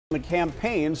The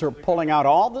campaigns are pulling out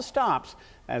all the stops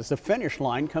as the finish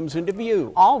line comes into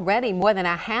view. Already, more than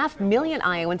 500,000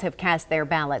 Iowans have cast their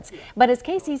ballots. But as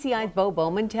KCCI's Bo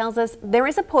Bowman tells us, there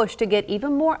is a push to get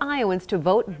even more Iowans to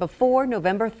vote before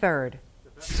November 3rd.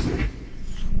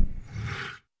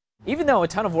 Even though a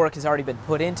ton of work has already been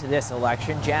put into this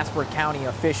election, Jasper County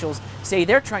officials say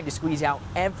they're trying to squeeze out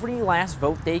every last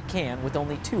vote they can with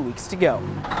only 2 weeks to go.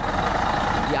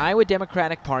 The Iowa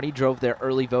Democratic Party drove their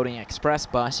early voting express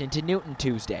bus into Newton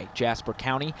Tuesday. Jasper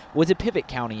County was a pivot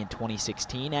county in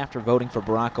 2016. After voting for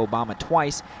Barack Obama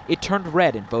twice, it turned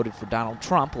red and voted for Donald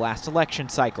Trump last election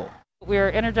cycle. We are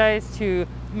energized to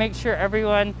make sure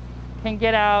everyone can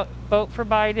get out, vote for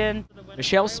Biden.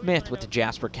 Michelle Smith with the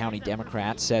Jasper County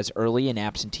Democrats says early and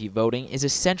absentee voting is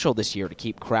essential this year to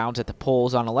keep crowds at the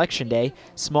polls on Election Day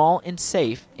small and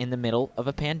safe in the middle of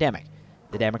a pandemic.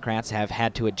 The Democrats have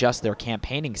had to adjust their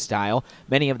campaigning style.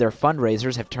 Many of their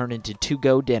fundraisers have turned into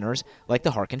to-go dinners like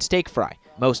the Harkin Steak Fry.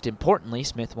 Most importantly,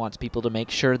 Smith wants people to make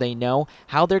sure they know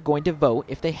how they're going to vote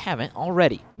if they haven't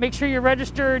already. Make sure you're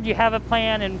registered, you have a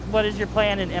plan, and what is your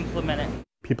plan, and implement it.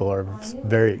 People are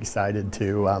very excited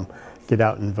to get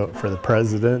out and vote for the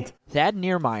president. Thad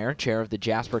Niermeyer, chair of the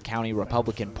Jasper County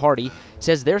Republican Party,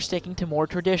 says they're sticking to more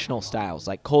traditional styles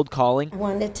like cold calling. I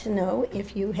wanted to know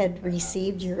if you had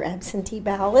received your absentee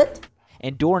ballot.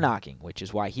 And door knocking, which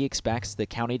is why he expects the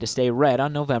county to stay red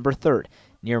on November 3rd.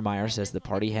 Niermeyer says the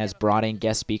party has brought in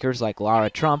guest speakers like Lara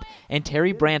Trump and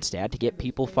Terry Branstad to get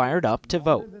people fired up to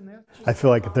vote. I feel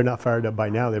like if they're not fired up by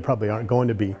now, they probably aren't going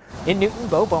to be. In Newton,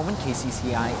 Bo Bowman,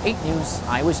 KCCI 8 News,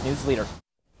 Iowa's news leader.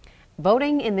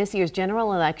 Voting in this year's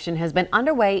general election has been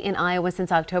underway in Iowa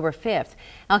since October 5th.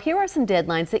 Now, here are some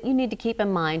deadlines that you need to keep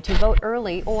in mind to vote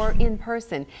early or in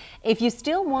person. If you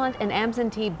still want an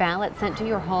absentee ballot sent to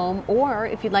your home, or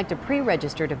if you'd like to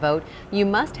pre-register to vote, you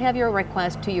must have your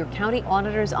request to your county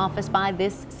auditor's office by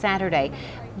this Saturday.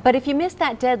 But if you miss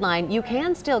that deadline, you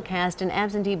can still cast an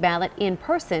absentee ballot in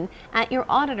person at your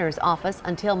auditor's office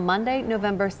until Monday,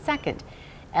 November 2nd.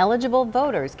 Eligible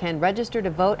voters can register to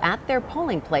vote at their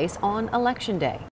polling place on Election Day.